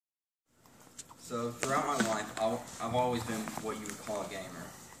So throughout my life, I've always been what you would call a gamer.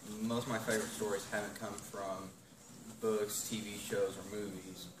 Most of my favorite stories haven't come from books, TV shows, or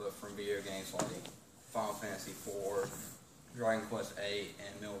movies, but from video games like Final Fantasy IV, Dragon Quest VIII,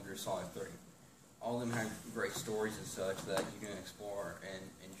 and Metal Gear Solid 3. All of them have great stories and such that you can explore and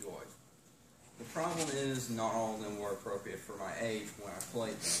enjoy. The problem is not all of them were appropriate for my age when I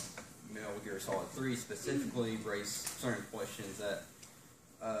played them. Metal Gear Solid 3 specifically raised certain questions that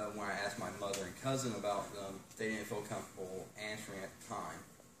when I asked my mother and cousin about them, they didn't feel comfortable answering at the time.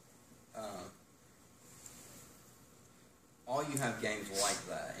 All you have games like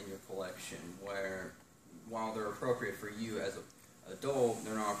that in your collection where, while they're appropriate for you as an adult,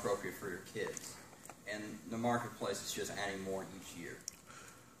 they're not appropriate for your kids. And the marketplace is just adding more each year.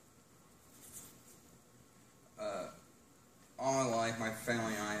 All my life, my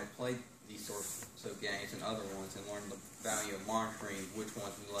family and I have played these sorts of games and other ones and learned the value of monitoring which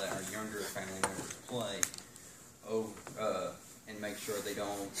ones we let our younger family members play and make sure they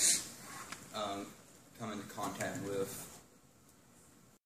don't come into contact with